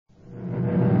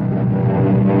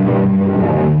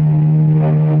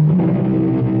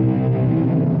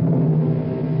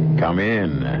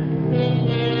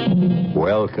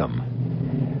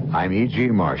Welcome. I'm E.G.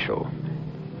 Marshall.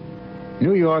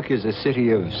 New York is a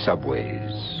city of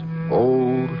subways.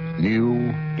 Old,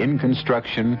 new, in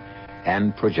construction,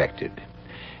 and projected.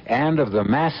 And of the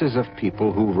masses of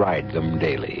people who ride them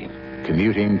daily,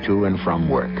 commuting to and from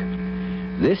work.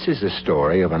 This is a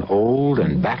story of an old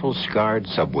and battle-scarred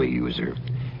subway user.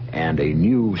 And a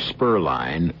new spur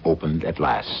line opened at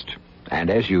last. And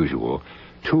as usual,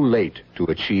 too late to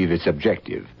achieve its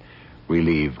objective,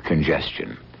 relieve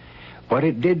congestion. But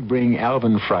it did bring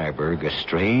Alvin Freiberg a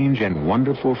strange and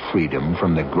wonderful freedom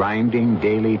from the grinding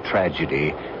daily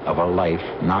tragedy of a life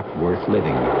not worth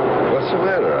living. What's the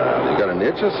matter, Al? You got an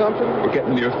itch or something? We're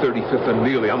getting near 35th and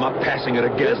Neely. I'm not passing it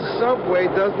again. This subway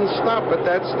doesn't stop at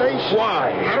that station. Why?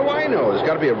 How do I know? There's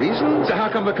got to be a reason. So how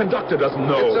come the conductor doesn't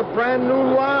know? It's a brand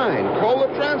new line. Call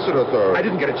the transit authority. I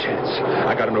didn't get a chance.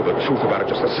 I got to know the truth about it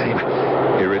just the same.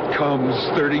 Here it comes,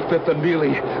 35th and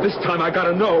Neely. This time I got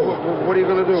to know. What are you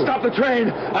going to do? Stop the train.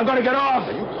 I'm going to get off.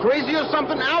 Are you crazy or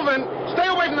something? Alvin, stay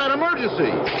away from that emergency.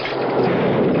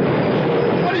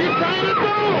 What are you trying to do?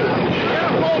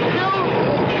 Asshole,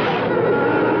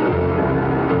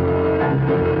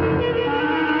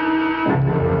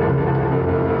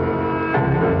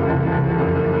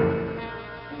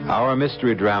 Our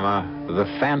mystery drama, The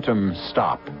Phantom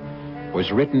Stop,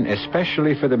 was written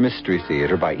especially for the Mystery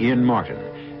Theater by Ian Martin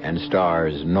and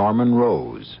stars Norman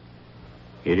Rose.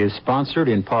 It is sponsored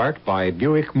in part by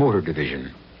Buick Motor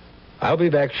Division. I'll be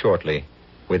back shortly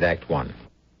with Act One.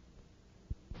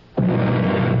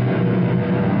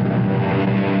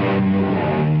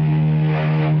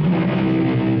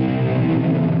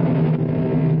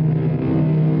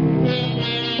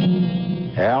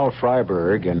 Al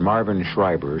Freiberg and Marvin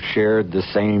Schreiber shared the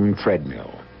same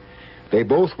treadmill. They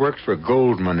both worked for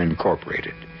Goldman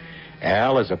Incorporated.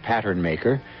 Al as a pattern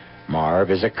maker,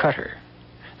 Marv as a cutter.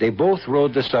 They both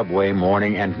rode the subway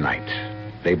morning and night.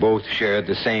 They both shared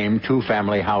the same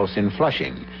two-family house in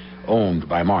Flushing, owned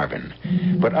by Marvin.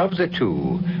 But of the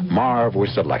two, Marv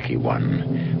was the lucky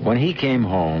one. When he came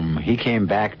home, he came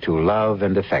back to love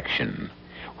and affection.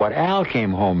 What Al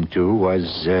came home to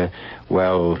was,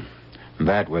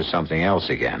 that was something else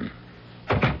again.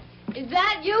 Is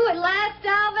that you at last,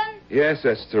 Alvin? Yes,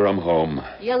 Esther, I'm home.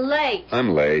 You're late.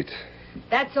 I'm late.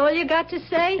 That's all you got to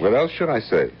say? What else should I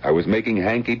say? I was making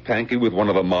hanky-panky with one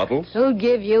of the models. Who'd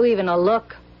give you even a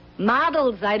look?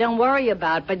 Models I don't worry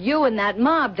about, but you and that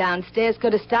mob downstairs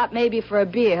could have stopped maybe for a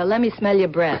beer. Here, let me smell your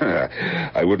breath.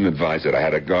 I wouldn't advise it. I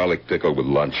had a garlic pickle with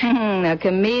lunch. A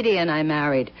comedian I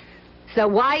married. So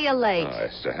why you late? Oh,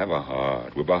 Esther, have a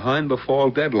heart. We're behind the fall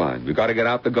deadline. We've got to get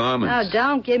out the garments. Oh,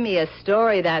 don't give me a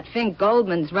story that Fink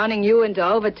Goldman's running you into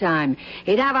overtime.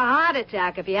 He'd have a heart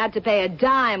attack if he had to pay a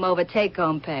dime over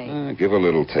take-home pay. Give a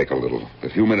little, take a little. A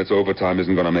few minutes overtime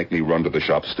isn't going to make me run to the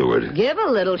shop steward. Give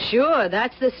a little, sure.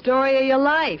 That's the story of your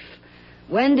life.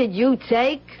 When did you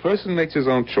take? Person makes his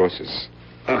own choices.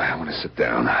 Oh, I want to sit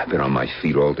down. I've been on my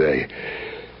feet all day.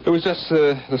 It was just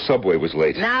the subway was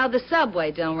late. Now the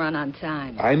subway don't run on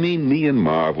time. I mean, me and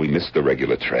Marv, we missed the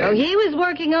regular train. Oh, he was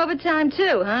working overtime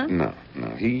too, huh? No.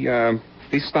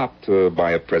 He stopped to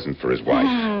buy a present for his wife.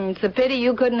 It's a pity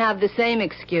you couldn't have the same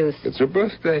excuse. It's her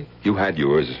birthday. You had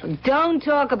yours. Don't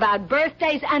talk about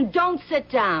birthdays and don't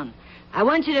sit down. I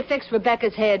want you to fix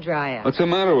Rebecca's hairdryer. What's the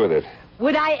matter with it?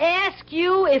 Would I ask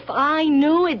you if I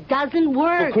knew it doesn't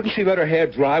work? Well, couldn't she let her hair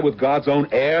dry with God's own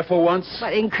air for once?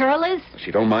 What, in curlers?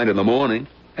 She don't mind in the morning.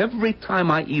 Every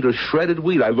time I eat a shredded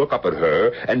wheat, I look up at her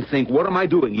and think, what am I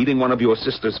doing eating one of your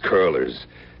sister's curlers?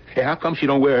 Hey, how come she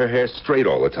don't wear her hair straight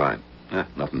all the time?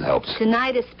 Nothing helps.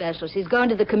 Tonight is special. She's going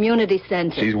to the community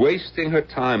center. She's wasting her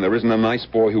time. There isn't a nice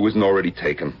boy who isn't already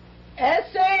taken.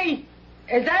 Essie,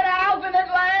 is that Alvin at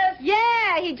last?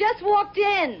 Yeah, he just walked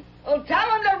in. Well, tell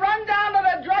him to run down to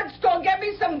the drugstore and get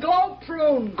me some glow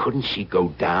prune. Couldn't she go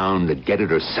down to get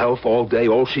it herself all day?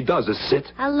 All she does is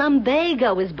sit. A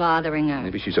lumbago is bothering her.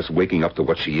 Maybe she's just waking up to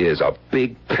what she is, a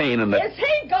big pain in the... Is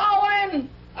he going?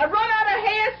 I run out of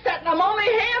hair set and I'm only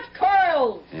half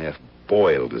curled. Half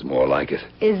boiled is more like it.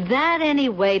 Is that any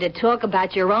way to talk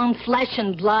about your own flesh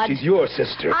and blood? She's your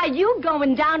sister. Are you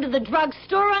going down to the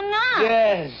drugstore or not?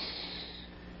 Yes.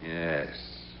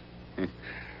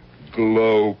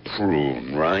 Glow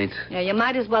prune, right? Yeah, you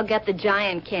might as well get the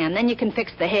giant can. Then you can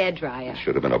fix the hairdryer.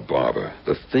 Should have been a barber.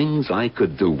 The things I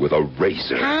could do with a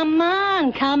razor. Come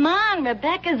on.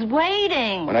 Rebecca's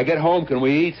waiting. When I get home, can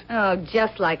we eat? Oh,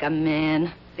 just like a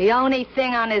man. The only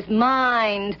thing on his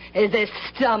mind is his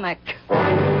stomach.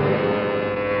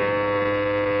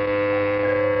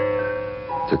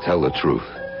 To tell the truth,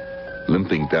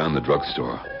 limping down the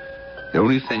drugstore, the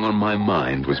only thing on my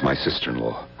mind was my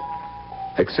sister-in-law.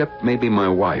 Except maybe my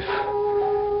wife.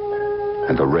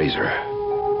 And the razor.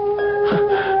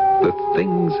 The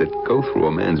things that go through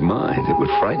a man's mind, it would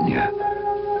frighten you.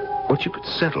 What you could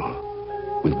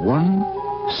settle with one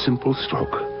simple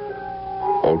stroke.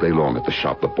 All day long at the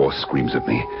shop, the boss screams at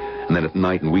me. And then at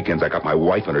night and weekends, I got my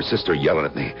wife and her sister yelling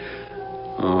at me.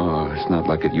 Oh, it's not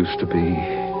like it used to be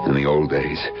in the old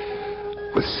days.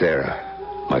 With Sarah,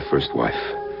 my first wife.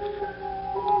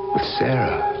 With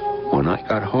Sarah, when I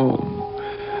got home,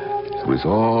 it was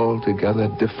altogether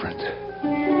different.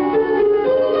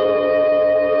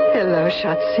 Hello,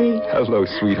 Shotzi. Hello,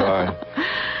 sweetheart.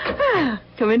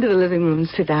 Come into the living room and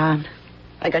sit down.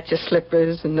 I got your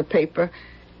slippers and the paper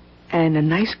and a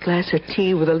nice glass of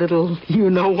tea with a little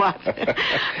you-know-what.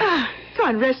 Come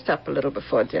on, rest up a little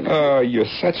before dinner. Oh, you're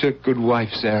such a good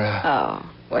wife, Sarah. Oh,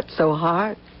 what's so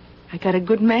hard? I got a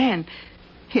good man.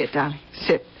 Here, darling,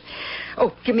 sit.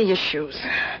 Oh, give me your shoes.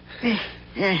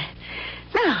 Now,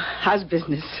 how's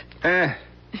business?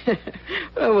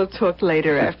 Well, we'll talk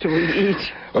later after we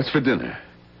eat. What's for dinner?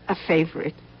 A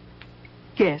favorite.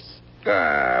 Guess.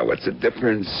 What's the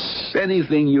difference?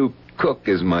 Anything you cook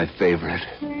is my favorite.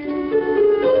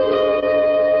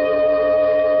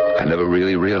 I never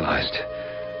really realized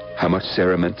how much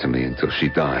Sarah meant to me until she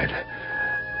died.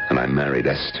 And I married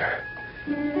Esther.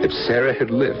 If Sarah had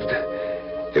lived,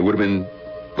 it would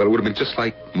have been just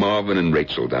like Marvin and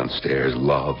Rachel downstairs.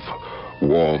 Love,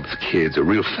 warmth, kids, a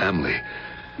real family.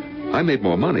 I made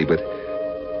more money, but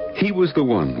he was the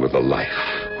one with a life.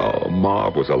 Oh,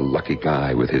 Marv was a lucky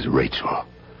guy with his Rachel.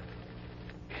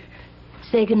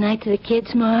 Say goodnight to the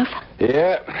kids, Marv.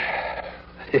 Yeah.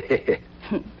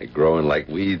 They're growing like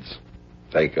weeds.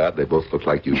 Thank God they both look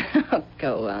like you. Oh,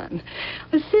 go on.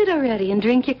 Well, sit already and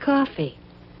drink your coffee.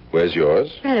 Where's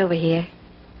yours? Right over here.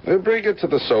 Well, bring it to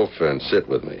the sofa and sit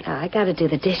with me. Oh, I gotta do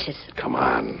the dishes. Come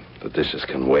on. The dishes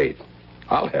can wait.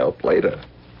 I'll help later.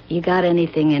 You got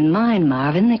anything in mind,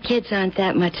 Marvin? The kids aren't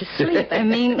that much asleep. I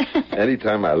mean...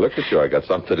 Anytime I look at you, I got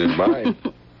something in mind.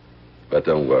 But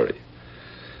don't worry.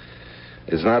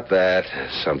 It's not that.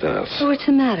 It's something else. Oh, what's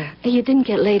the matter? You didn't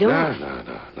get laid off.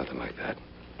 No. Nothing like that.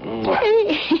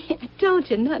 Hey, I told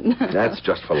you, nothing. That's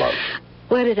just for love.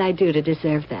 What did I do to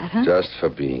deserve that, huh? Just for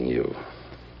being you.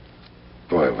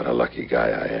 Boy, what a lucky guy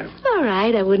I am. All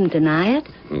right, I wouldn't deny it.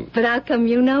 But how come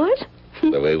you know it?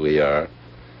 The way we are.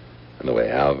 And the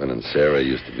way Alvin and Sarah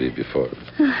used to be before.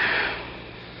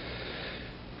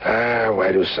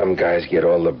 Why do some guys get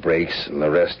all the breaks and the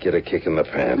rest get a kick in the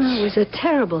pants? Oh, it was a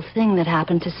terrible thing that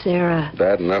happened to Sarah.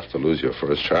 Bad enough to lose your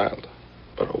first child,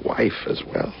 but a wife as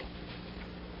well.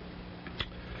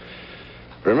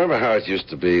 Remember how it used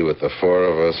to be with the four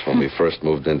of us when we first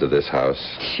moved into this house?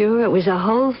 Sure, it was a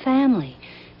whole family.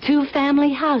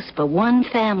 2-family house, but one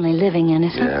family living in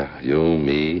it. Yeah, you,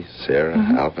 me, Sarah,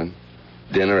 Alvin.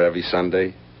 Dinner every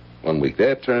Sunday. 1 week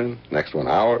their turn, next one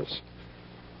ours.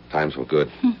 Times were good.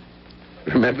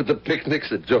 Remember the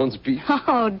picnics at Jones Beach?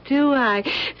 Oh, do I?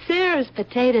 Sarah's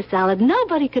potato salad.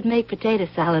 Nobody could make potato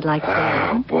salad like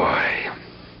Sarah. Oh, boy.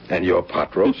 And your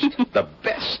pot roast? The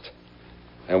best.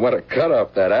 And what a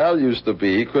cut-up that Al used to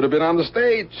be. He could have been on the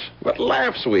stage. What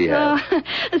laughs we had. Oh,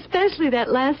 especially that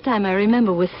last time, I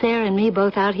remember, with Sarah and me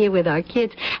both out here with our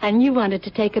kids, and you wanted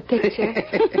to take a picture.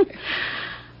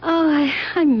 Oh,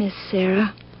 I miss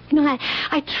Sarah. You know,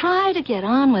 I try to get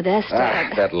on with Esther.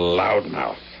 That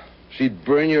loudmouth. She'd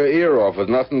burn your ear off with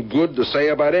nothing good to say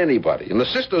about anybody. And the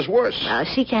sister's worse. Well,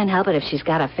 she can't help it if she's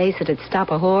got a face that'd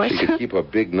stop a horse. She could keep her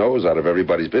big nose out of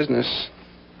everybody's business.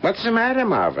 What's the matter,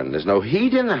 Marvin? There's no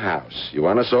heat in the house. You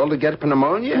want us all to get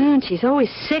pneumonia? And she's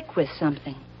always sick with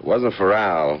something. If it wasn't for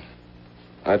Al,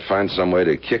 I'd find some way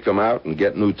to kick him out and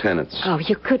get new tenants. Oh,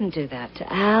 you couldn't do that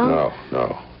to Al?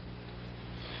 No.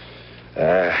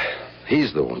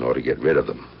 He's the one who ought to get rid of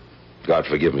them. God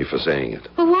forgive me for saying it.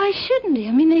 Well, why shouldn't he?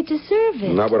 I mean, they deserve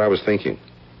it. Not what I was thinking.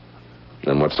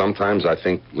 And what sometimes I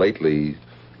think lately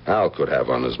Al could have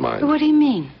on his mind. What do you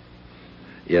mean?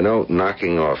 You know,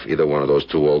 knocking off either one of those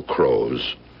two old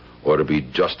crows ought to be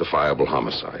justifiable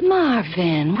homicide.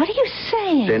 Marvin, what are you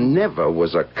saying? There never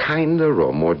was a kinder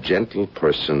or more gentle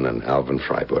person than Alvin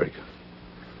Freiberg.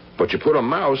 But you put a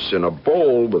mouse in a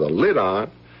bowl with a lid on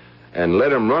and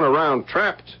let him run around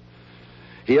trapped.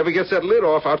 He ever gets that lid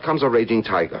off, out comes a raging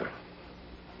tiger.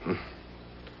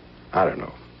 I don't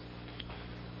know.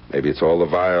 Maybe it's all the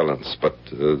violence, but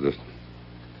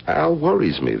Al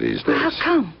worries me these days. Well, how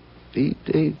come? He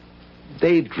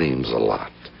daydreams a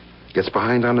lot. Gets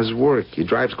behind on his work. He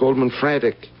drives Goldman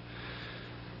frantic.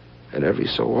 And every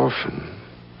so often,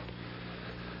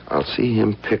 I'll see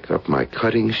him pick up my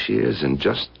cutting shears and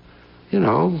just,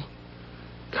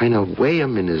 kind of weigh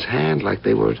them in his hand like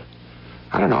they were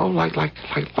I don't know, like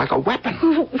a weapon.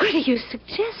 What are you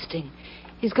suggesting?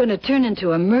 He's going to turn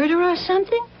into a murderer or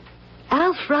something?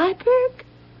 Al Freiberg?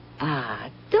 Ah,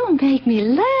 don't make me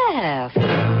laugh.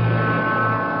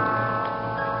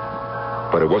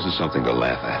 But it wasn't something to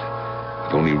laugh at.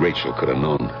 If only Rachel could have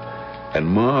known. And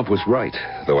Marv was right,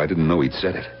 though I didn't know he'd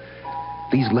said it.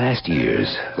 These last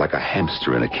years, like a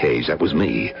hamster in a cage, that was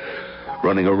me.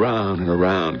 Running around and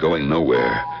around, going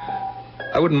nowhere.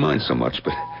 I wouldn't mind so much,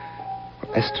 but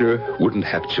Esther wouldn't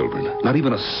have children. Not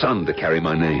even a son to carry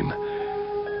my name.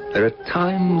 There are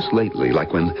times lately,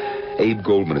 like when Abe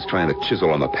Goldman is trying to chisel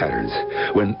on the patterns,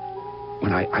 when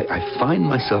I find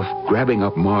myself grabbing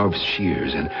up Marv's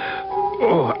shears and,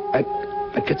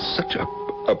 I get such a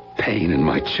pain in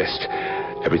my chest.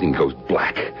 Everything goes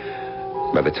black.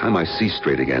 By the time I see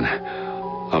straight again,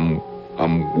 I'm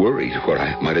worried what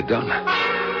I might have done.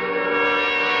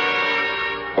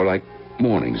 Or like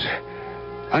mornings,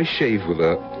 I shave with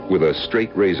a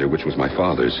straight razor, which was my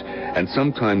father's, and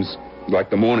sometimes, like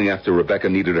the morning after Rebecca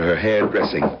needed her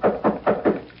hairdressing.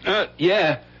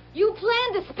 Yeah. You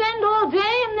plan to spend all day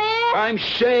in there? I'm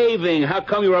shaving. How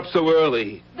come you're up so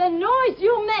early? The noise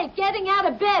you make getting out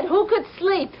of bed, who could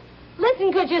sleep?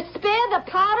 Listen, could you spare the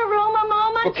powder room a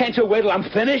moment? Well, can't you wait till I'm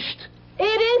finished? It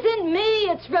isn't me,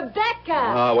 it's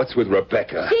Rebecca. Oh, what's with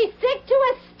Rebecca? She's sick to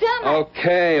her stomach.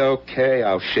 Okay.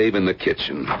 I'll shave in the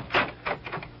kitchen.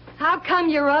 How come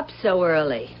you're up so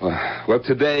early? Well,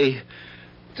 today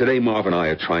Marv and I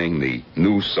are trying the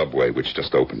new Subway, which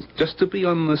just opened. Just to be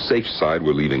on the safe side,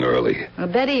 we're leaving early. I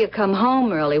better you come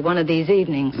home early one of these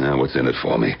evenings. Now, what's in it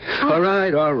for me? All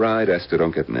right, Esther,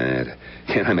 don't get mad.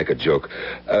 Can't I make a joke?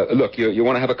 Look, you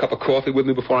want to have a cup of coffee with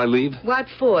me before I leave? What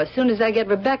for? As soon as I get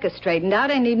Rebecca straightened out,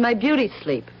 I need my beauty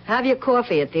sleep. Have your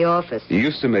coffee at the office. You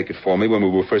used to make it for me when we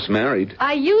were first married.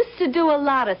 I used to do a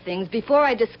lot of things before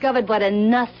I discovered what a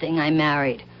nothing I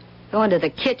married. Go into the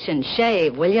kitchen,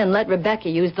 shave, will you, and let Rebecca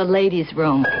use the ladies'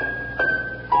 room.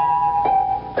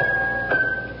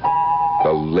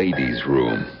 The ladies'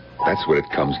 room. That's what it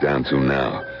comes down to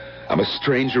now. I'm a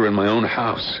stranger in my own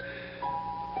house.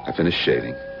 I finished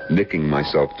shaving, nicking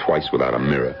myself twice without a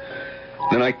mirror.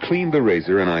 Then I cleaned the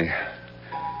razor, and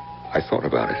I thought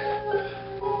about it.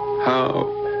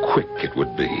 How quick it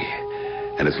would be.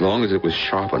 And as long as it was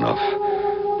sharp enough,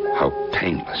 how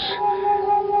painless.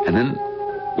 And then,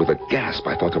 with a gasp,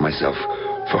 I thought to myself,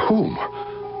 for whom?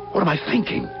 What am I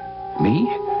thinking? Me?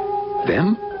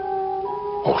 Them?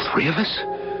 All three of us?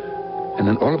 And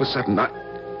then all of a sudden, I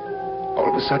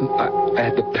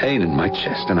had the pain in my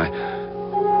chest, and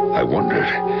I wondered.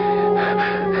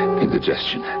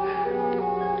 Indigestion.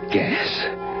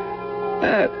 Gas.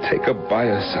 Take a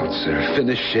bio-seltzer,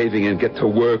 finish shaving, and get to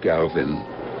work, Alvin.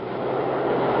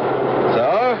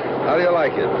 So, how do you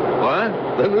like it?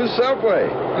 What? The new Subway.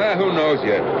 Who knows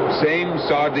yet? Same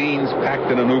sardines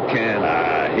packed in a new can.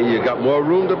 Here you got more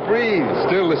room to breathe.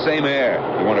 Still the same air,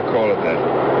 if you want to call it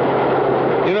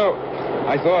that. You know,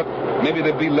 I thought maybe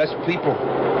there'd be less people.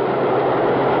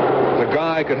 If a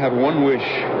guy could have one wish.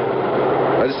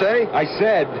 What'd you say? I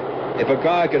said, if a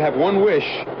guy could have one wish,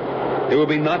 it would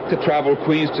be not to travel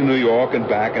Queens to New York and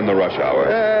back in the rush hour.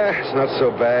 It's not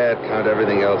so bad. Count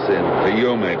everything else in. To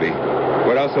you, maybe.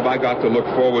 What else have I got to look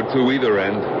forward to either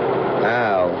end?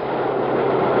 Al,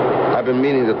 I've been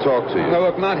meaning to talk to you. No,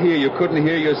 look, not here. You couldn't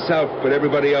hear yourself, but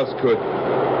everybody else could.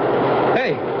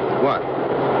 Hey. What?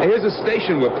 Here's a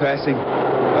station we're passing.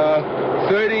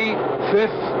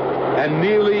 35th and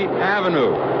Neely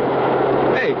Avenue.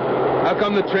 Hey, how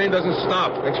come the train doesn't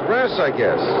stop? Express, I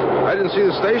guess. I didn't see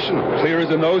the station. Clear as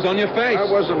a nose on your face.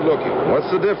 I wasn't looking. What's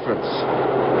the difference?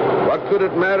 What could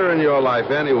it matter in your life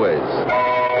anyways?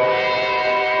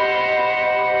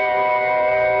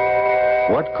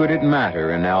 What could it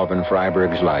matter in Alvin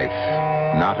Freiberg's life?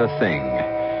 Not a thing.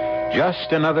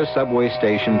 Just another subway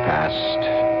station passed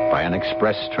by an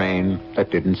express train that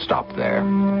didn't stop there.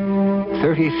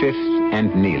 35th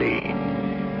and Neely.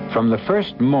 From the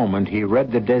first moment he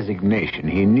read the designation,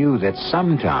 he knew that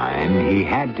sometime he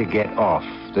had to get off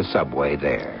the subway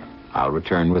there. I'll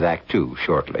return with Act 2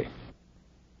 shortly.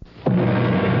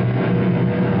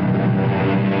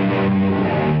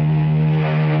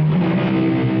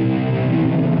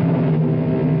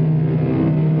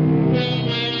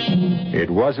 It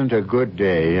wasn't a good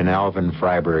day in Alvin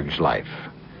Freiberg's life.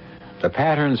 The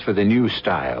patterns for the new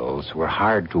styles were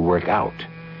hard to work out.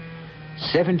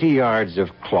 70 yards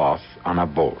of cloth on a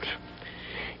bolt.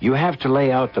 You have to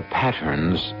lay out the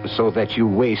patterns so that you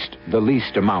waste the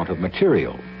least amount of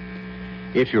material.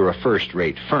 If you're a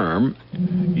first-rate firm,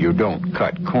 you don't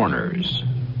cut corners.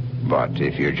 But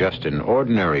if you're just an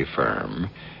ordinary firm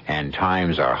and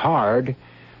times are hard,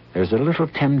 there's a little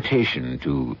temptation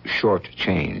to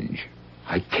shortchange.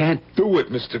 I can't do it,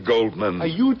 Mr. Goldman. Are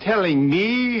you telling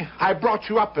me I brought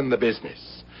you up in the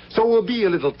business? So we'll be a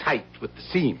little tight with the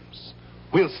seams.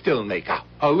 We'll still make up.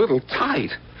 A little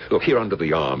tight? Look, here under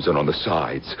the arms and on the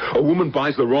sides. A woman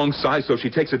buys the wrong size, so she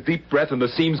takes a deep breath and the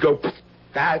seams go...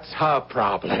 That's her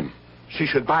problem. She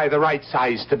should buy the right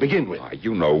size to begin with.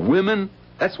 You know, women,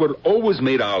 that's what always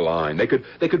made our line. They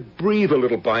could breathe a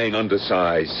little buying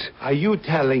undersize. Are you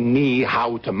telling me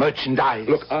how to merchandise?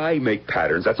 Look, I make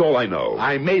patterns. That's all I know.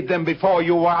 I made them before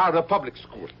you were out of public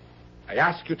school. I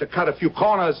ask you to cut a few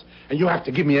corners, and you have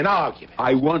to give me an argument.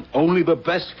 I want only the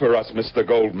best for us, Mr.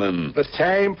 Goldman. The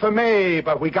same for me,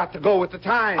 but we got to go with the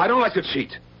time. I don't like to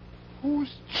cheat. Who's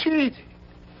cheating?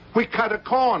 We cut a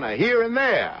corner here and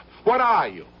there. What are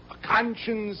you, a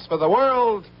conscience for the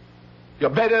world? You're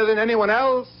better than anyone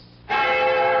else?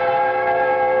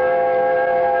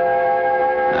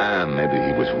 Maybe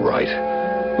he was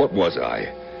right. What was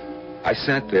I? I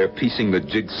sat there piecing the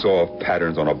jigsaw of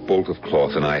patterns on a bolt of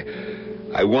cloth, and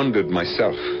I wondered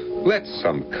myself, let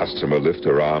some customer lift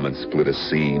her arm and split a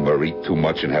seam, or eat too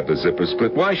much and have the zipper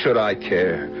split. Why should I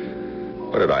care?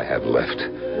 What did I have left?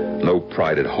 No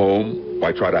pride at home?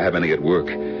 Why try to have any at work?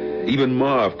 Even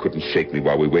Marv couldn't shake me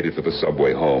while we waited for the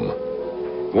subway home.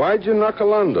 Why'd you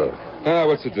knuckle under?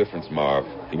 What's the difference, Marv?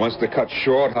 He wants to cut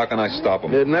short. How can I stop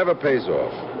him? It never pays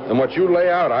off. And what you lay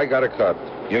out, I gotta cut.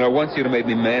 You know, once you'd have made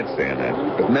me mad saying that.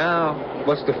 But now,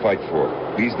 what's to fight for?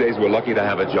 These days, we're lucky to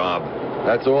have a job.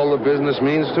 That's all the business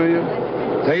means to you?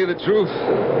 Tell you the truth,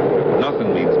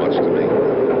 nothing means much to me.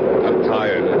 I'm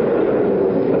tired.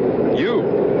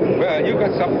 Well, you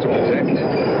got something to protect.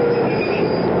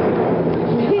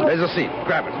 There's a seat.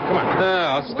 Grab it. Come on.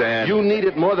 I'll stand. You need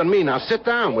it more than me. Now sit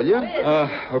down, will you?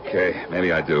 Okay.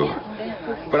 Maybe I do.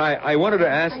 But I wanted to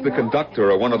ask the conductor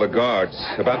or one of the guards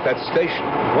about that station.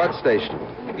 What station?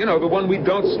 You know, the one we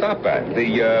don't stop at.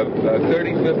 The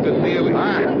 35th and Neely.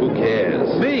 Who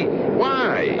cares? Me.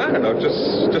 Why? I don't know,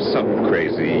 just something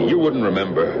crazy. You wouldn't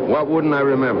remember. What wouldn't I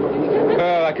remember?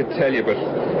 Well, I could tell you, but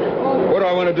what do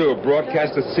I want to do?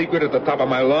 Broadcast a secret at the top of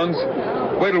my lungs?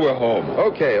 Wait till we're home.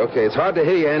 Okay. It's hard to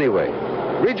hear you anyway.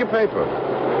 Read your paper.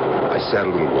 I sat a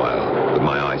little while with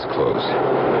my eyes closed.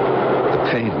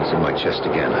 The pain was in my chest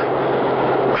again.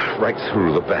 Right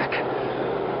through the back.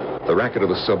 The racket of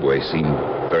the subway seemed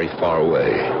very far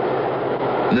away.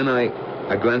 And then I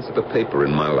glanced at the paper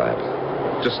in my lap,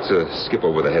 just to skip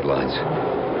over the headlines.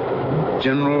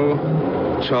 General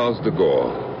Charles de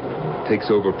Gaulle takes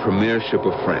over premiership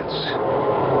of France.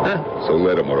 So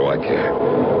let him, what do I care?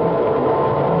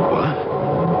 What?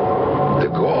 De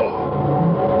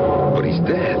Gaulle? But he's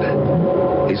dead.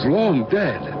 He's long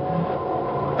dead.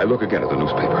 I look again at the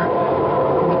newspaper.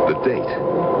 The date.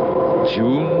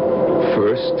 June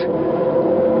 1st,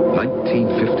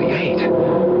 1958.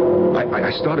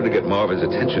 I started to get Marvin's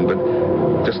attention, but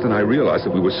just then I realized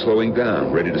that we were slowing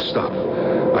down, ready to stop.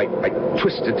 I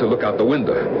twisted to look out the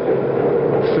window.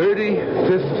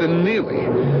 35th and Neely.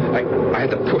 I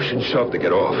had to push and shove to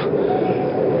get off.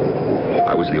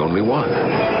 I was the only one.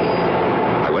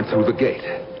 I went through the gate.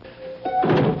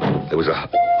 There was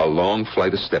a long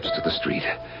flight of steps to the street.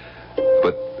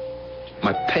 But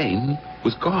my pain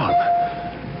was gone.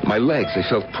 My legs, they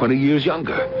felt 20 years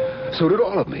younger. So did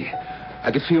all of me.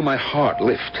 I could feel my heart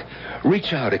lift,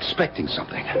 reach out expecting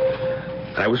something.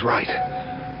 And I was right.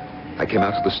 I came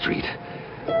out to the street.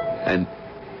 And,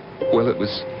 well, it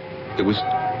was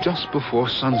just before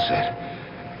sunset.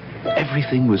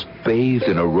 Everything was bathed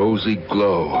in a rosy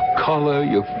glow, a color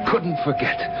you couldn't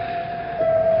forget.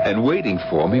 And waiting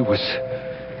for me was...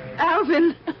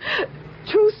 Alvin,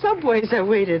 2 subways I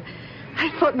waited. I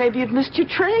thought maybe you'd missed your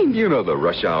train. You know the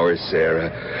rush hours,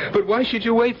 Sarah. But why should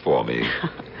you wait for me?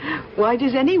 Why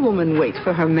does any woman wait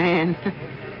for her man?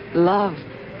 Love.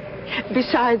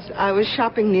 Besides, I was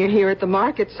shopping near here at the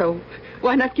market, so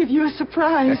why not give you a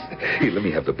surprise? Here, let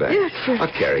me have the bag. Yes, sure. I'll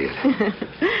carry it.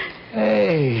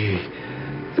 Hey,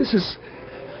 this is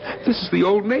the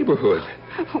old neighborhood.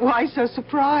 Why so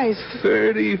surprised?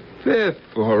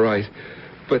 35th, all right.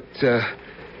 But,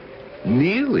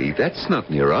 Neely, that's not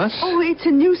near us. Oh, it's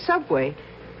a new subway.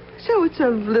 So it's a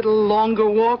little longer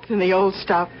walk than the old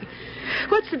stop.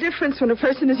 What's the difference when a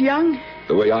person is young?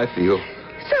 The way I feel.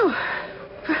 So,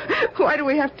 why do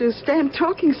we have to stand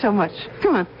talking so much?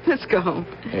 Come on, let's go home.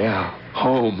 Yeah,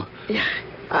 home. Yeah.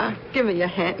 Give me your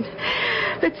hand.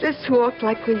 Let's just walk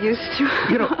like we used to.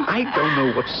 You know, I don't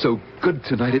know what's so good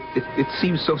tonight. It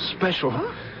seems so special.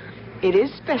 Oh, it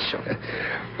is special.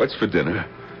 What's for dinner?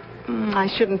 I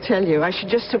shouldn't tell you. I should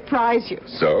just surprise you.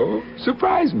 So,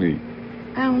 surprise me.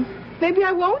 Maybe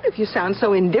I won't if you sound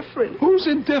so indifferent. Who's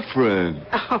indifferent?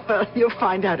 Oh, well, you'll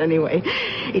find out anyway.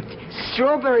 It's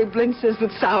strawberry blintzes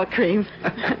with sour cream.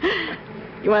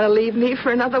 You want to leave me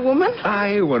for another woman?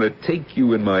 I want to take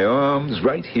you in my arms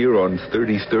right here on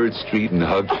 33rd Street and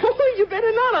hug you. Oh, you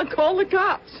better not. I'll call the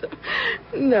cops.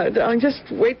 No, darling, just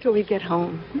wait till we get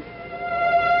home.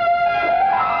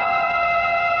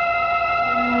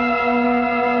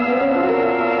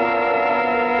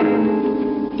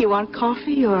 You want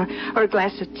coffee or a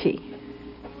glass of tea?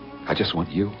 I just want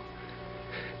you.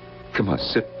 Come on,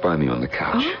 sit by me on the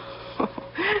couch. Oh,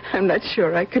 I'm not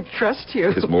sure I could trust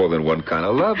you. There's more than one kind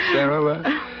of love, Sarah.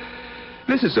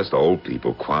 This is just old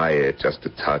people, quiet, just to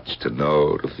touch, to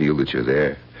know, to feel that you're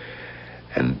there.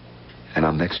 And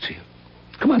I'm next to you.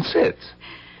 Come on, sit.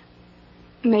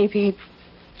 Maybe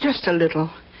just a little.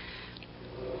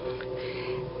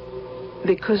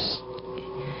 Because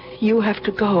you have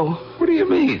to go. What do you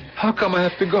mean? How come I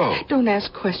have to go? Don't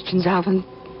ask questions, Alvin.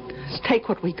 Just take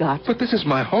what we got. But this is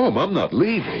my home. I'm not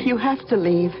leaving. You have to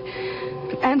leave.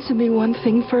 Answer me one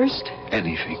thing first.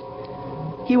 Anything.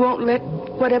 You won't let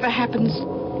whatever happens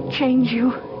change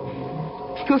you?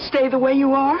 You'll stay the way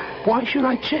you are? Why should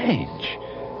I change?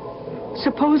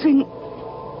 Supposing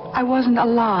I wasn't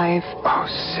alive. Oh,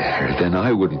 Sarah, then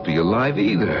I wouldn't be alive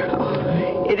either.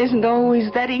 Oh, it isn't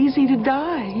always that easy to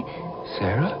die.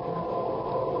 Sarah?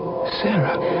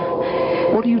 Sarah,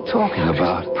 what are you talking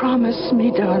about? Just promise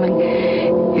me, darling.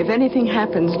 If anything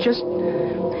happens, just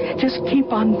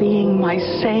keep on being my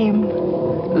same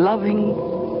loving,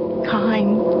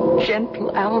 kind,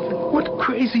 gentle Alvin. What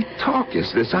crazy talk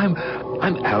is this? I'm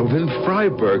Alvin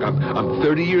Freiberg. I'm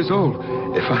 30 years old.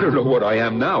 If I don't know what I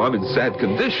am now, I'm in sad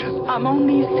condition. I'm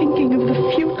only thinking of the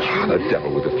future. Ah, the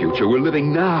devil with the future. We're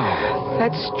living now.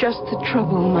 That's just the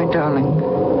trouble, my darling.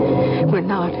 We're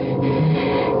not.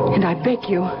 And I beg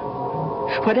you,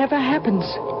 whatever happens,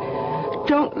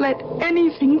 don't let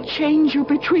anything change you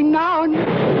between now and...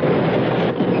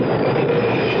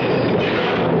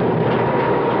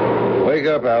 Wake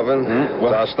up, Alvin.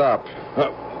 Now stop.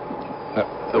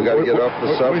 We got to get off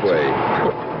the subway.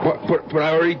 But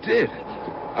I already did.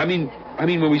 I mean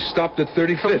when we stopped at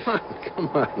 35th. Come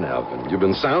on, Alvin. You've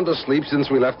been sound asleep since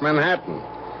we left Manhattan.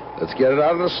 Let's get it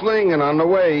out of the sling and on the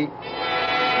way.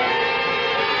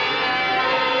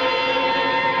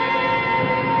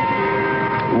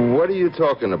 What are you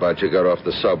talking about? You got off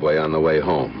the subway on the way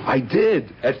home. I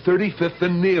did, at 35th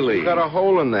and Neely. You got a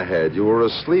hole in the head. You were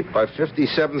asleep by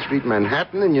 57th Street,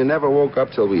 Manhattan, and you never woke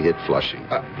up till we hit Flushing.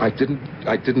 I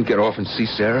didn't get off and see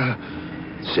Sarah.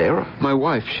 Sarah? My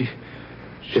wife,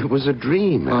 It was a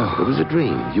dream, Al. It was a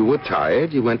dream. You were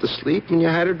tired, you went to sleep, and you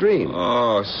had a dream.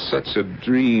 Oh, such a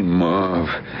dream, Marv.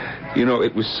 You know,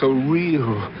 it was so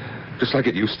real, just like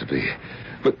it used to be.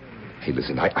 But, hey,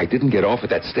 listen, I didn't get off at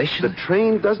that station. The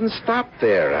train doesn't stop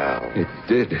there, Al. It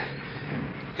did.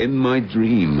 In my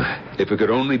dream. If it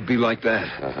could only be like that.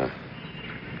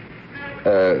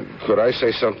 Could I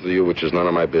say something to you which is none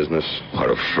of my business? What,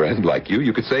 a friend like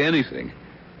you could say anything.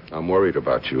 I'm worried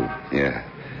about you. Yeah,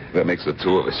 that makes the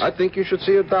two of us. I think you should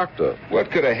see a doctor. What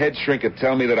could a head shrinker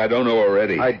tell me that I don't know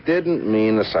already? I didn't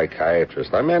mean a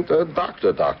psychiatrist. I meant a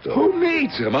doctor. Who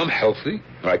needs him? I'm healthy.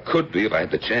 I could be if I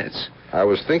had the chance. I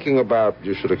was thinking about,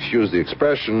 you should excuse the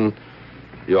expression,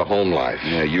 your home life.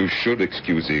 Yeah, you should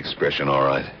excuse the expression, all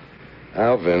right.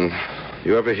 Alvin,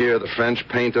 you ever hear of the French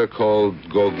painter called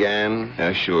Gauguin?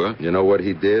 Yeah, sure. You know what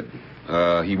he did?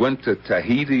 He went to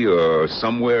Tahiti or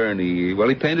somewhere, and he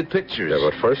painted pictures. Yeah,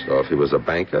 but first off, he was a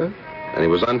banker, and he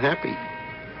was unhappy.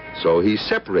 So he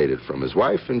separated from his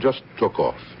wife and just took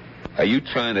off. Are you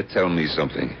trying to tell me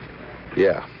something?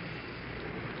 Yeah.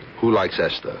 Who likes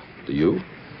Esther? Do you?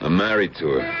 I'm married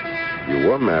to her. You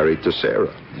were married to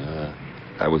Sarah.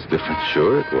 That was different.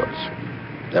 Sure it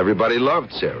was. Everybody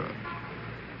loved Sarah.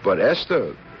 But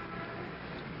Esther...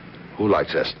 Who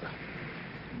likes Esther?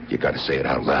 You gotta say it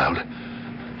out loud.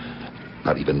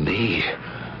 Not even me.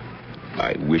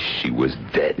 I wish she was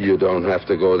dead. You don't have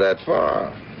to go that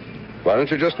far. Why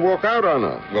don't you just walk out on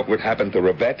her? What would happen to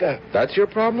Rebecca? That's your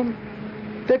problem?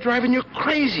 They're driving you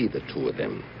crazy, the two of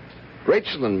them.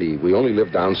 Rachel and me, we only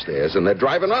live downstairs, and they're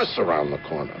driving us around the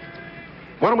corner.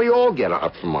 Why don't we all get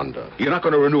out from under? You're not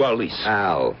going to renew our lease.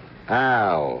 Al,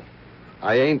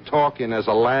 I ain't talking as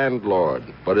a landlord,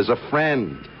 but as a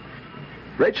friend.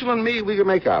 Rachel and me, we can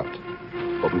make out.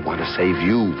 But we want to save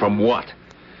you. From what?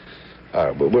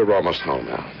 We're almost home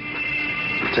now.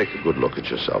 Take a good look at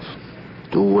yourself.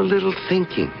 Do a little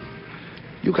thinking.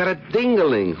 You got a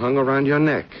ding-a-ling hung around your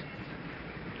neck.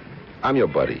 I'm your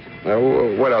buddy.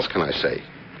 What else can I say?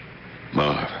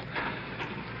 Marv,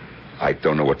 I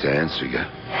don't know what to answer you.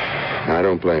 I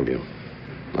don't blame you.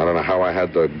 I don't know how I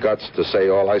had the guts to say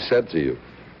all I said to you.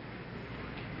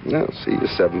 I'll see you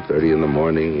 7:30 in the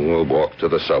morning. We'll walk to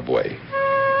the subway.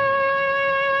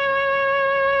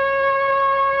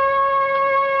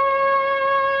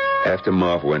 After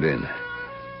Marv went in,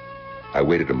 I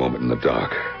waited a moment in the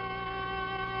dark.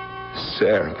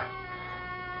 Sarah.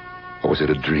 Or was it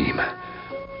a dream?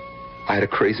 I had a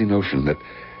crazy notion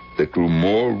that grew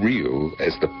more real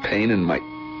as the pain in my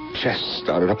chest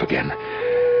started up again.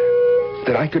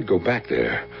 That I could go back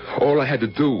there. All I had to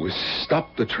do was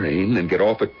stop the train and get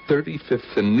off at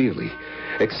 35th and Neely.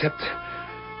 Except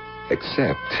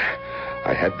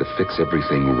I had to fix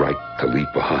everything right to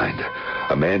leave behind.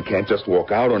 A man can't just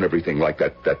walk out on everything like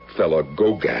that fella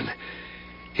Gauguin.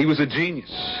 He was a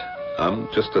genius. I'm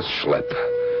just a schlep.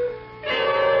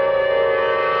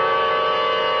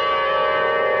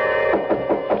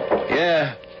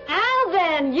 Yeah.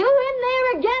 Alvin, you in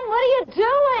there again? What are you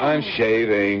doing? I'm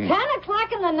shaving. 10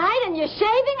 o'clock in the night and you're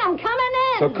shaving? I'm coming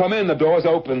in. So come in. The door's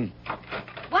open.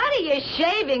 What are you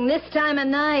shaving this time of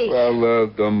night? Well,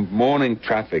 the morning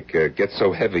traffic gets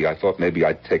so heavy, I thought maybe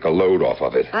I'd take a load off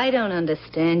of it. I don't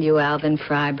understand you, Alvin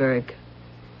Freiberg.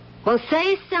 Well,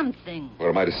 say something. What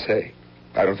am I to say?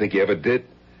 I don't think you ever did.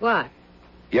 What?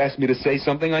 You asked me to say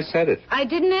something, I said it. I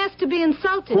didn't ask to be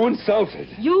insulted. Who insulted?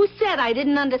 You said I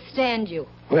didn't understand you.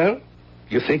 Well,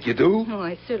 you think you do? Oh,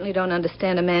 I certainly don't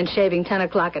understand a man shaving 10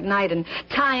 o'clock at night and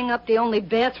tying up the only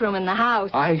bathroom in the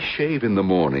house. I shave in the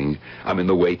morning. I'm in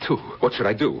the way, too. What should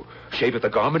I do? Shave at the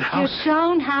garment house? You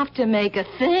don't have to make a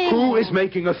thing. Who is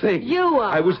making a thing? You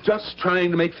are. I was just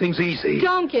trying to make things easy.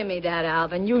 Don't give me that,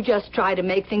 Alvin. You just try to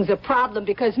make things a problem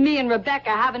because me and Rebecca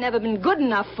haven't ever been good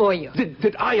enough for you.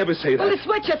 Did I ever say that? Well, it's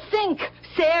what you think.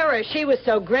 Sarah, she was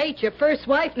so great. Your first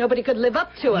wife, nobody could live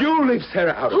up to her. You leave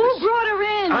Sarah out of Who this. brought her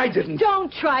in? I didn't.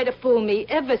 Don't try to fool me.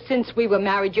 Ever since we were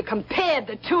married, you compared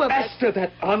the two of us. Esther,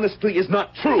 that honestly is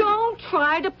not true. Don't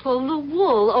try to pull the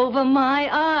wool over my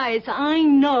eyes. I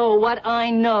know what I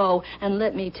know. And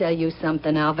let me tell you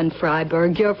something, Alvin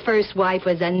Freiberg. Your first wife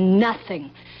was a nothing.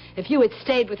 If you had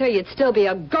stayed with her, you'd still be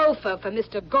a gopher for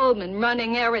Mr. Goldman,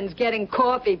 running errands, getting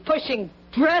coffee, pushing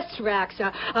dress racks,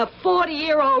 a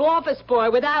 40-year-old office boy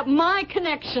without my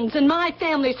connections and my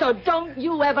family, so don't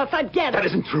you ever forget it. That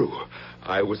isn't true.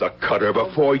 I was a cutter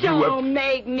before you were... Don't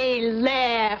make me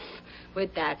laugh.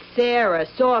 With that Sarah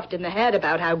soft in the head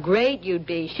about how great you'd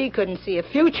be, she couldn't see a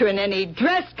future in any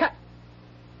dress cut.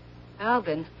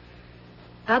 Alvin,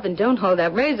 don't hold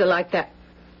that razor like that.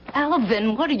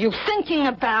 Alvin, what are you thinking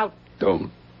about? Don't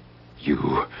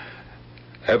you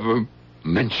ever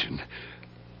mention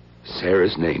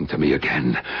Sarah's name to me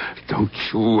again. Don't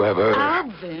you ever...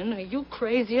 Alvin, are you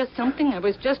crazy or something? I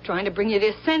was just trying to bring you to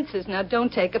your senses. Now,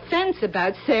 don't take offense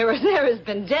about Sarah. Sarah's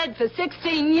been dead for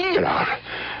 16 years. Get out.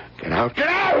 Get out. Get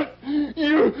out!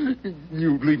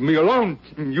 You leave me alone.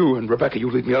 You and Rebecca, you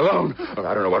leave me alone. Or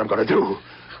I don't know what I'm going to do.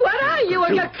 What are you,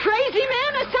 a crazy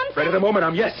man or something? Right at the moment,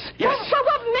 I'm yes. Well,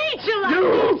 what made you like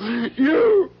this?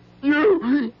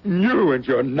 You and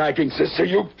your nagging sister,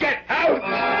 you get out!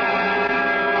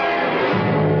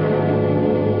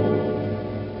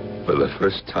 For the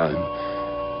first time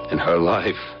in her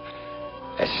life,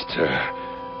 Esther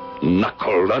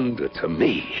knuckled under to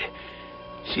me.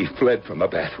 She fled from the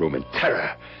bathroom in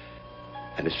terror.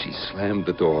 And as she slammed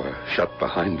the door shut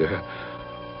behind her,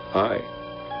 I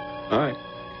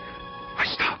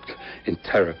stopped in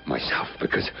terror myself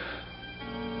because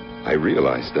I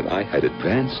realized that I had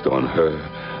advanced on her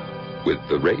with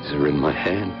the razor in my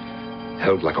hand,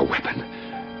 held like a weapon.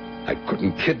 I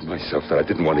couldn't kid myself that I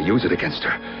didn't want to use it against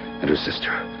her and her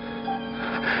sister.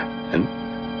 And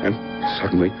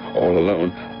suddenly, all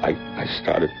alone, I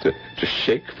started to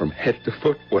shake from head to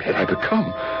foot. What had I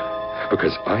become?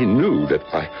 Because I knew that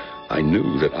I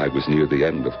was near the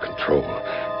end of control.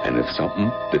 And if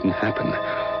something didn't happen,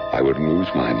 I would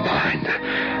lose my mind,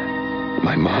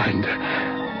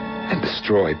 and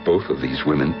destroy both of these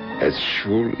women as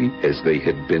surely as they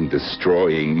had been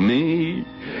destroying me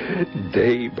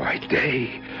day by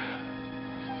day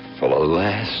for the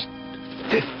last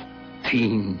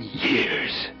 15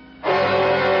 years.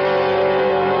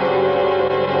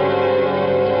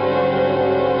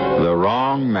 The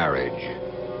wrong marriage.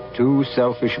 Two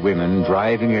selfish women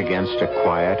driving against a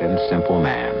quiet and simple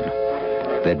man.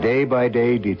 The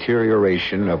day-by-day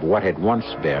deterioration of what had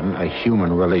once been a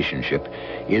human relationship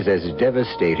is as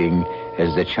devastating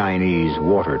as the Chinese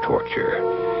water torture,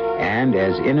 and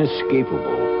as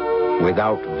inescapable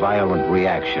without violent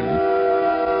reaction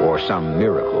or some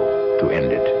miracle to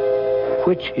end it.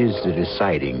 Which is the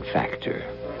deciding factor?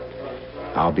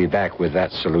 I'll be back with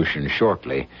that solution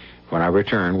shortly when I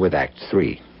return with Act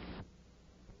 3.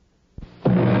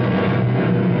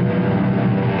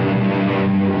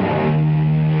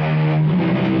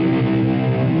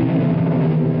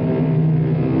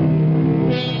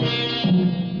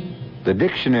 The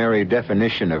dictionary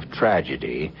definition of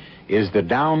tragedy is the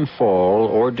downfall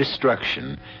or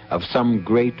destruction of some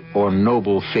great or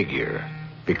noble figure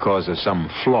because of some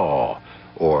flaw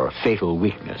or fatal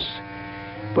weakness.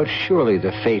 But surely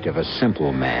the fate of a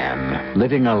simple man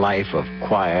living a life of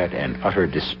quiet and utter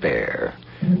despair,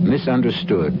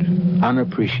 misunderstood,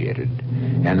 unappreciated,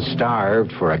 and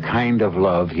starved for a kind of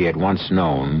love he had once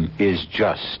known, is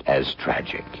just as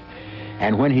tragic.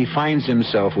 And when he finds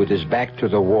himself with his back to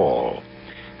the wall,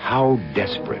 how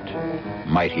desperate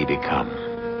might he become?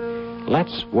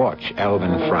 Let's watch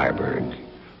Alvin Freiberg,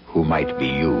 who might be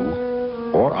you,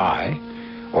 or I,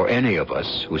 or any of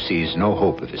us who sees no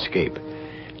hope of escape.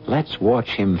 Let's watch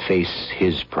him face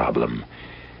his problem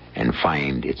and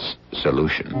find its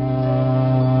solution.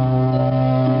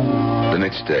 The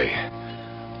next day,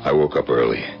 I woke up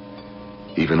early,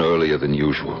 even earlier than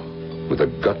usual, with a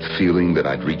gut feeling that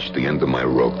I'd reached the end of my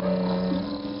rope.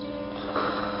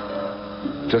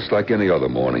 Just like any other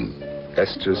morning,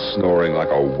 Esther's snoring like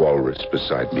a walrus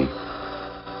beside me.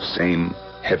 Same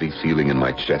heavy feeling in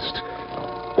my chest.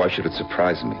 Why should it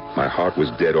surprise me? My heart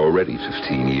was dead already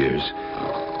 15 years.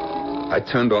 I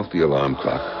turned off the alarm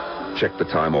clock, checked the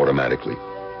time automatically,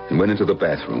 and went into the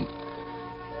bathroom.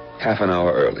 Half an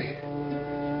hour early.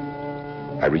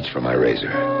 I reached for my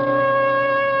razor.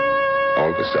 All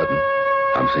of a sudden,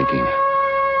 I'm thinking,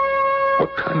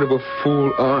 what kind of a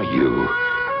fool are you?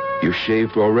 You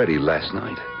shaved already last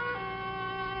night.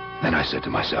 Then I said to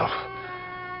myself,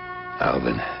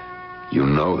 Alvin, you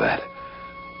know that.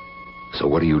 So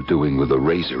what are you doing with the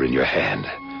razor in your hand?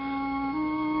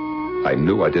 I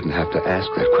knew I didn't have to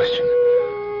ask that question.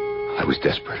 I was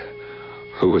desperate.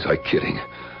 Who was I kidding?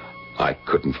 I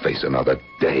couldn't face another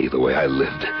day the way I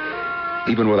lived.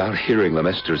 Even without hearing them,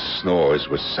 Esther's snores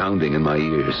were sounding in my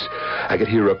ears. I could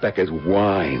hear Rebecca's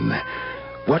whine.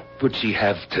 What would she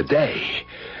have today?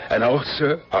 An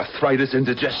ulcer, arthritis,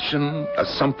 indigestion, a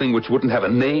something which wouldn't have a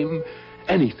name?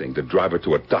 Anything to drive her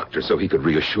to a doctor so he could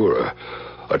reassure her,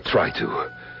 or try to.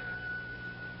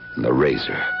 And the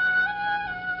razor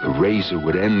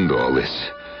would end all this.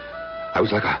 I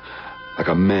was like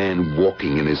a man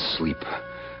walking in his sleep.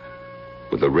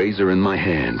 With the razor in my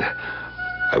hand,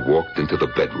 I walked into the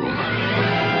bedroom.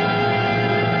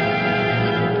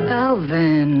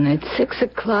 Alvin, it's 6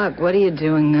 o'clock. What are you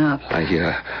doing up? I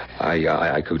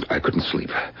couldn't sleep.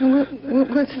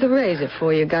 What's the razor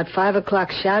for? You got 5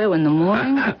 o'clock shadow in the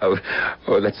morning?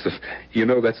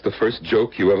 That's the first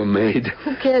joke you ever made.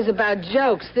 Who cares about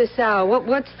jokes this hour?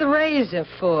 What's the razor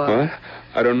for? What?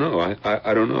 I don't know.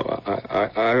 I don't know.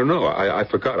 I don't know. I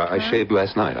forgot. I shaved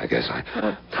last night, I guess.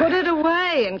 Put it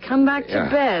away and come back to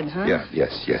bed, huh?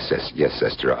 Yes,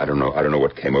 Esther. I don't know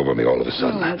what came over me all of a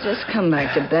sudden. Oh, just come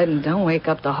back to bed and don't wake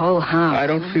up the whole house. I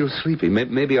don't feel sleepy.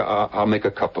 Maybe I'll make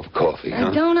a cup of coffee, huh?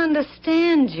 I don't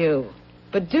understand you.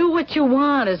 But do what you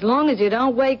want. As long as you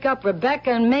don't wake up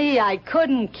Rebecca and me, I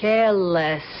couldn't care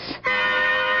less.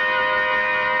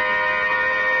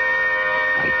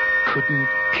 Couldn't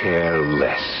care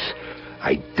less.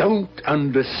 I don't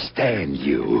understand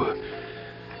you.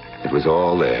 It was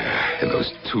all there in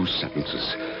those 2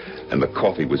 sentences. And the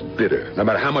coffee was bitter, no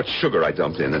matter how much sugar I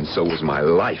dumped in, and so was my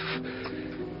life.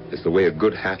 It's the way a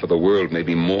good half of the world,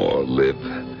 maybe more, live.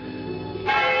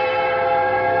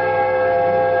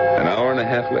 An hour and a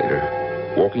half later,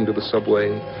 walking to the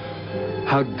subway,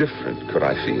 how different could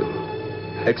I feel?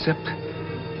 Except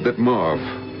that Marv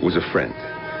was a friend.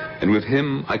 And with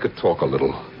him, I could talk a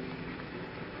little.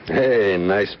 Hey,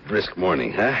 nice brisk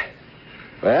morning, huh?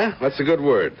 Well, what's a good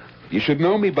word? You should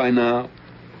know me by now.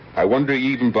 I wonder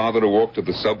you even bother to walk to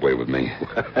the subway with me.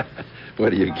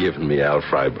 What are you giving me, Al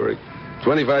Freiberg?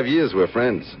 25 years we're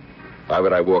friends. Why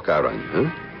would I walk out on you,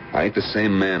 huh? I ain't the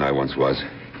same man I once was.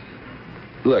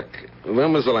 Look,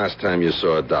 when was the last time you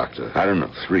saw a doctor? I don't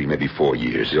know, 3, maybe 4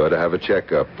 years. You ought to have a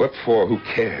checkup. What for? Who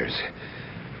cares?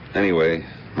 Anyway,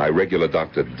 my regular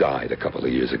doctor died a couple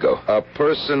of years ago. A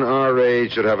person our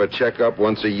age should have a checkup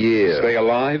once a year. Stay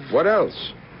alive? What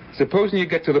else? Supposing you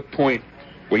get to the point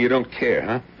where you don't care,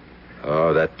 huh?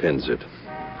 Oh, that pins it.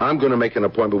 I'm going to make an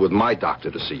appointment with my doctor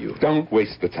to see you. Don't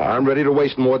waste the time. I'm ready to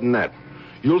waste more than that.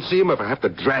 You'll see him if I have to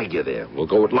drag you there. We'll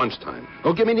go at lunchtime.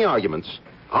 Don't give me any arguments.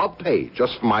 I'll pay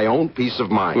just for my own peace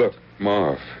of mind. Look,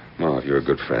 Marv, you're a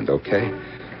good friend, okay?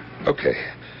 Okay,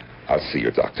 I'll see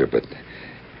your doctor, but,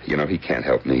 he can't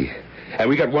help me. And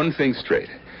we got one thing straight.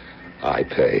 I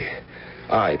pay.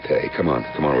 Come on,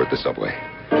 we're at the subway.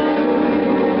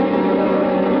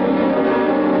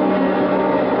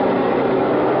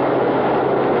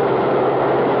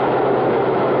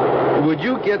 Would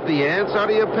you get the ants out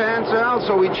of your pants, Al?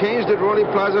 So we changed at Rolly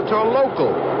Plaza to a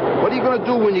local. What are you going to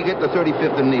do when you get to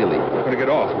 35th and Neely? I'm going to get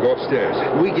off and go upstairs.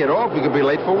 We get off, we could be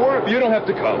late for work. You don't have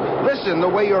to come. Listen, the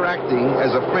way you're acting,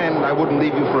 as a friend, I wouldn't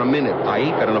leave you for a minute. I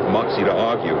ain't got enough moxie to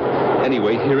argue.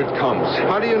 Anyway, here it comes.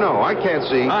 How do you know? I can't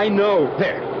see. I know.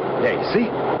 There, you see?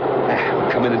 We're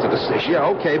coming into the station. Yeah,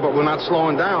 okay, but we're not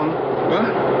slowing down.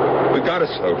 What? We gotta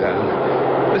slow down.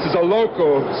 This is a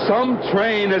local. Some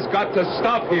train has got to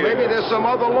stop here. Maybe there's some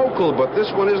other local, but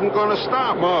this one isn't going to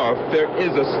stop. Marv, there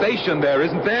is a station there,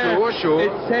 isn't there? Sure.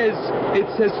 It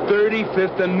says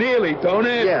 35th and Neely, don't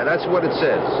it? Yeah, that's what it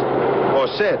says. Or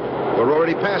said. We're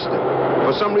already past it.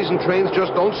 For some reason, trains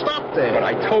just don't stop there. But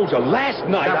I told you last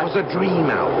night. That was a dream,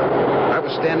 Alvin. I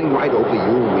was standing right over you,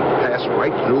 and we passed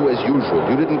right through as usual.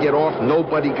 You didn't get off.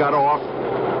 Nobody got off.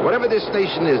 Whatever this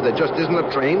station is, there just isn't a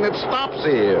train that stops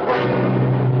here.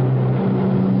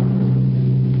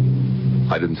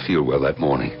 I didn't feel well that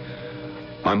morning.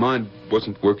 My mind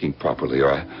wasn't working properly,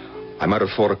 or I might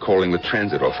have thought of calling the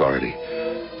transit authority.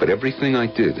 But everything I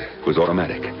did was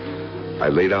automatic. I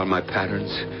laid out my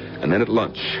patterns, and then at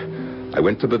lunch, I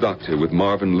went to the doctor with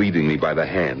Marvin leading me by the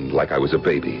hand like I was a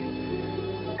baby.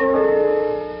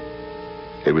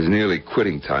 It was nearly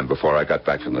quitting time before I got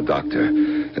back from the doctor,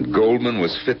 and Goldman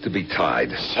was fit to be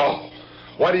tied. So,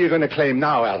 what are you going to claim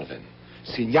now, Alvin?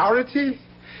 Seniority?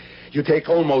 You take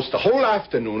almost the whole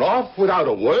afternoon off without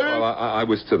a word? Well, I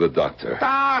was to the doctor.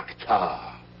 Doctor?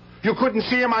 You couldn't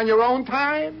see him on your own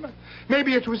time?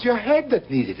 Maybe it was your head that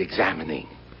needed examining.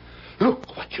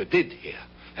 Look what you did here.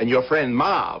 And your friend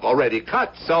Marv already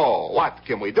cut, so what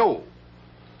can we do?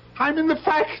 I'm in the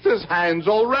factor's hands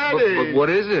already. But what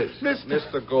is it?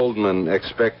 Mr. Goldman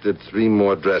expected 3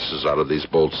 more dresses out of these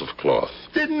bolts of cloth.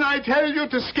 Didn't I tell you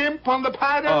to skimp on the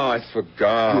pattern? Oh, I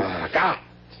forgot. You forgot?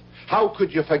 How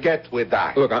could you forget with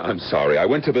that? Look, I'm sorry. I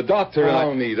went to the doctor and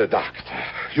I'll need a doctor.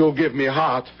 You'll give me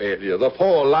heart failure. The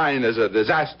poor line is a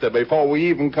disaster before we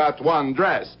even cut one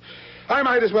dress. I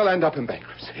might as well end up in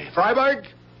bankruptcy. Freiberg,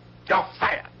 you're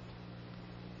fired.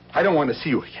 I don't want to see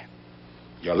you again.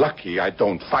 You're lucky I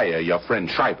don't fire your friend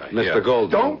Schreiber. Mr.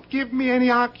 Goldman. Don't give me any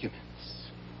arguments.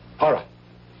 All right.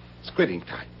 It's quitting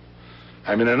time.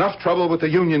 I'm in enough trouble with the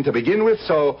union to begin with,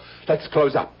 so let's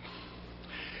close up.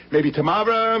 Maybe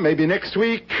tomorrow, maybe next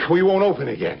week, we won't open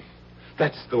again.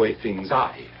 That's the way things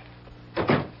are here.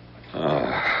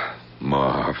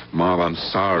 Marv, I'm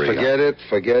sorry. Forget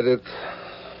it.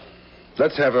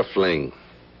 Let's have a fling.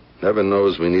 Heaven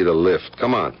knows we need a lift.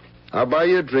 Come on. I'll buy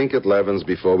you a drink at Levin's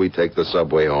before we take the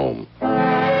subway home.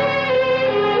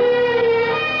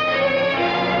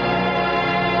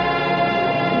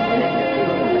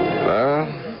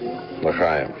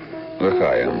 L'chaim.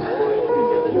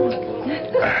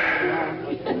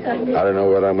 I don't know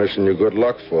what I'm wishing you good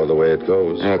luck for, the way it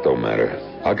goes. That don't matter.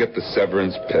 I'll get the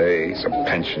severance pay, some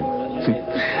pension.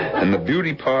 And the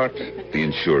beauty part, the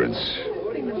insurance.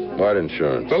 What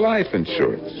insurance? The life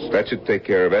insurance. That should take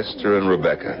care of Esther and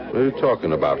Rebecca. What are you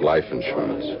talking about, life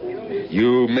insurance?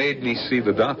 You made me see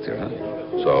the doctor, huh?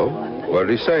 So? What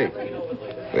did he say?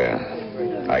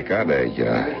 Well, I got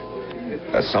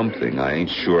a something I ain't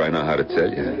sure I know how to tell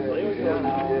you.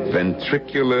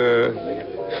 Ventricular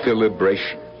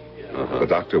fibrillation. The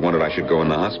doctor wanted I should go in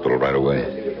the hospital right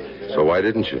away. So why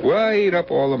didn't you? Well, I eat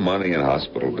up all the money in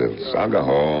hospital bills. I'll go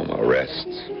home, I'll rest.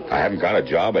 I haven't got a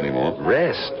job anymore.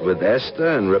 Rest with Esther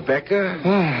and Rebecca?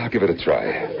 I'll give it a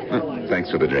try.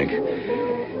 Thanks for the drink.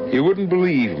 You wouldn't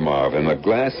believe, Marvin, a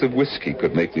glass of whiskey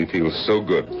could make me feel so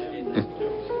good.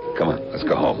 Come on, let's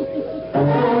go home.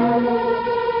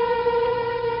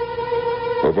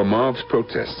 Over Marv's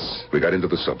protests, we got into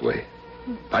the subway.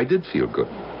 I did feel good.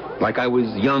 Like I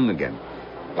was young again.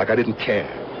 Like I didn't care.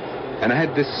 And I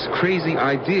had this crazy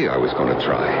idea I was going to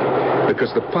try.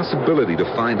 Because the possibility to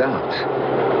find out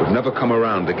would never come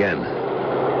around again.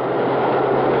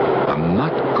 I'm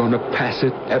not going to pass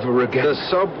it ever again. The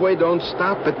subway don't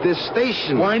stop at this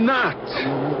station. Why not?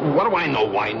 What do I know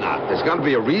why not? There's got to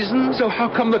be a reason. So how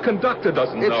come the conductor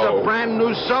doesn't know? It's a brand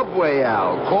new subway,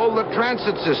 Al. Call the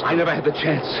transit system. I never had the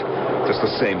chance. Just the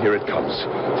same, here it comes.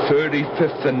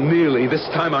 35th and Neely. This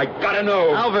time I gotta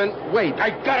know. Alvin, wait. I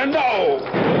gotta know.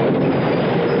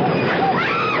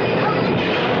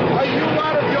 Are you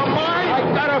out of your mind? I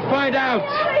gotta find out.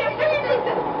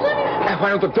 Why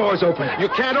don't the doors open? You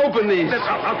can't open these.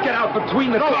 I'll get out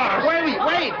between the doors. Wait.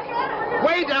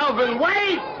 Wait, Alvin,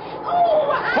 wait.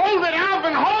 Hold it,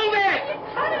 Alvin, hold it.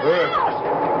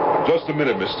 Just a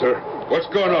minute, mister. What's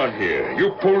going on here?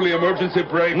 You pulled the emergency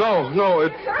brake? No,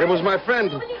 it was my friend.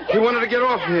 He wanted to get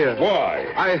off here. Why?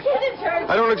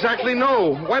 I don't exactly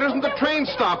know. Why doesn't the train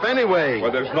stop anyway?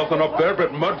 Well, there's nothing up there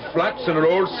but mud flats and an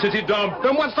old city dump.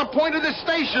 Then what's the point of this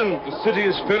station? The city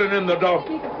is filling in the dump.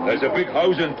 There's a big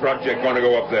housing project going to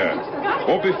go up there.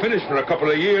 Won't be finished for a couple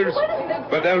of years,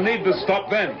 but they'll need to stop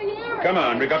then. Come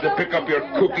on, we got to pick up your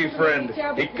kooky friend.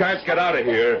 He can't get out of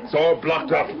here. It's all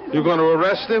blocked up. You going to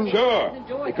arrest him? Sure.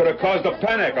 He could have caused a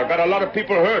panic. I've got a lot of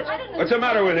people hurt. What's the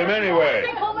matter with him anyway?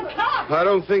 I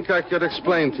don't think I could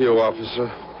explain to you, officer.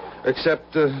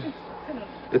 Except,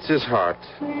 it's his heart.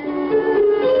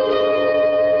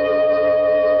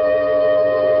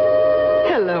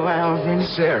 Hello, Alvin.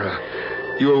 Sarah,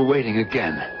 you were waiting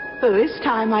again. Well, this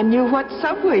time I knew what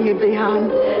subway you'd be on.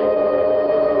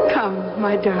 Come,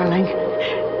 my darling.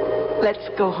 Let's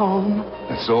go home.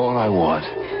 That's all I want.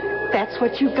 That's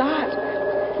what you got.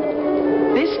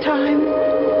 This time,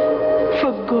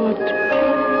 for good.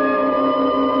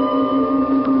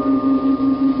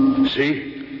 See?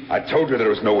 I told you there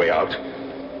was no way out.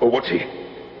 Oh, what's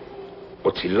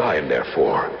he lying there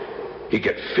for? He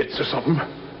get fits or something?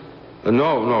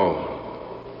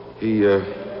 No. He,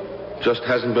 just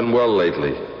hasn't been well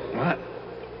lately. What?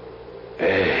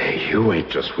 Hey, you ain't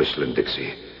just whistling,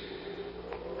 Dixie.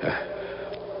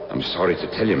 I'm sorry to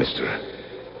tell you, mister,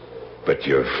 but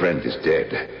your friend is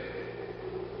dead.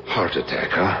 Heart attack,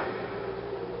 huh?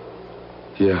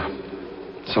 Yeah,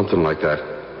 something like that.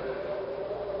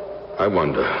 I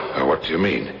wonder. What do you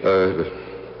mean?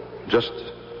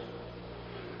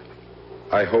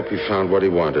 I hope he found what he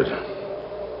wanted.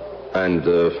 And,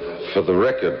 for the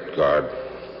record, guard,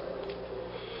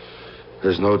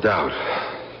 there's no doubt.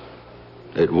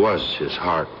 It was his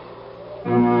heart.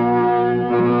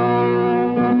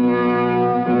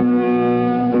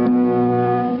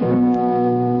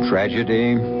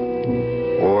 Tragedy,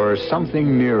 or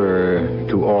something nearer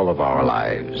to all of our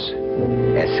lives.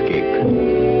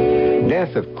 Escape.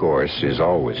 Death, of course, is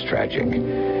always tragic.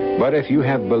 But if you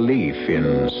have belief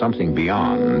in something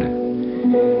beyond,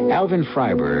 Alvin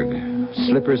Freiberg,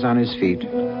 slippers on his feet,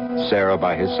 Sarah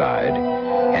by his side,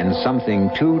 and something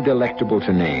too delectable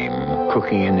to name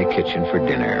cooking in the kitchen for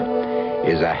dinner,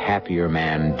 is a happier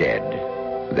man dead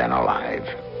than alive.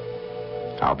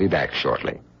 I'll be back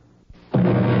shortly.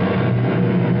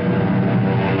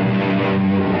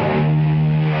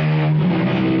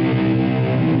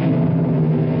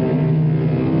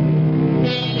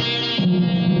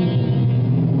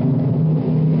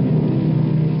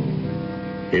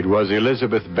 It was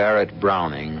Elizabeth Barrett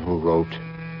Browning who wrote,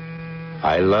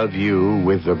 "I love you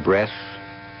with the breath,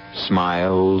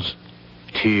 smiles,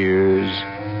 tears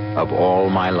of all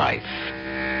my life."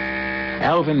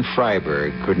 Alvin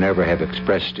Freiberg could never have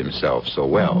expressed himself so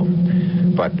well,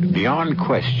 but beyond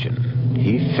question,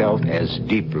 he felt as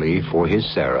deeply for his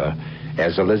Sarah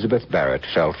as Elizabeth Barrett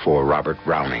felt for Robert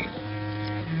Browning.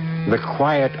 The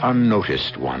quiet,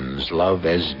 unnoticed ones love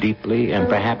as deeply and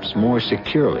perhaps more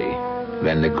securely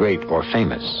than the great or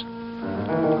famous.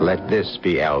 Let this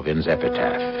be Alvin's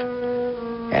epitaph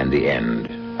and the end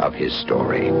of his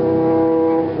story.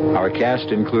 Our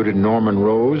cast included Norman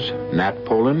Rose, Nat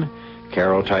Polen,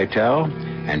 Carol Teitel,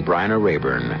 and Bryna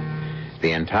Rayburn.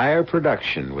 The entire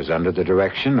production was under the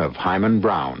direction of Hyman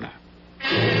Brown.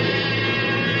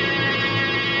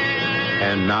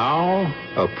 And now,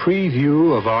 a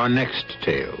preview of our next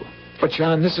tale. But,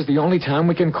 John, this is the only time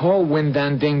we can call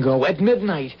Windandingo, at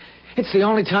midnight. It's the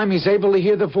only time he's able to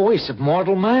hear the voice of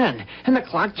mortal man. And the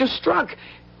clock just struck.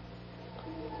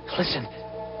 Listen.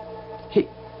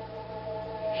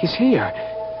 He's here.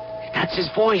 That's his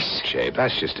voice. Jay,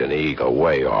 that's just an ego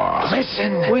way off.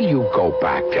 Listen. Will you go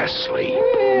back to sleep?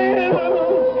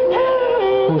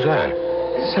 Who's that?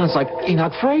 Sounds like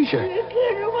Enoch Frazier. Get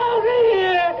him out of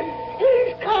here.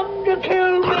 He's come to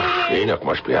kill me. Enoch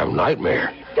must be having a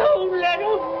nightmare. Don't let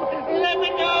him. Let me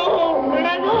go.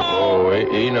 Let go. Oh,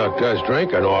 Enoch does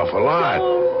drink an awful lot.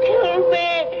 Don't kill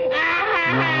me.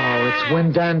 No, it's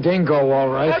Windandingo, all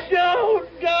right. Don't.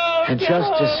 And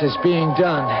justice is being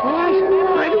done.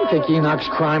 What? I don't think Enoch's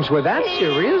crimes were that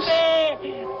serious.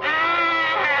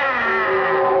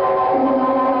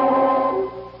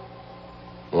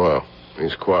 Well,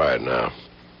 he's quiet now.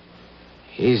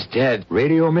 He's dead.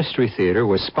 Radio Mystery Theater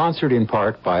was sponsored in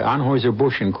part by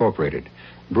Anheuser-Busch Incorporated,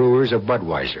 brewers of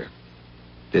Budweiser.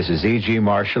 This is E.G.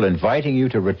 Marshall inviting you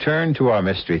to return to our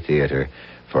Mystery Theater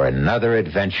for another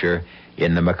adventure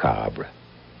in the macabre.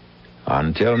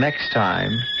 Until next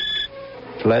time,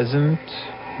 pleasant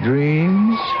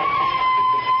dreams.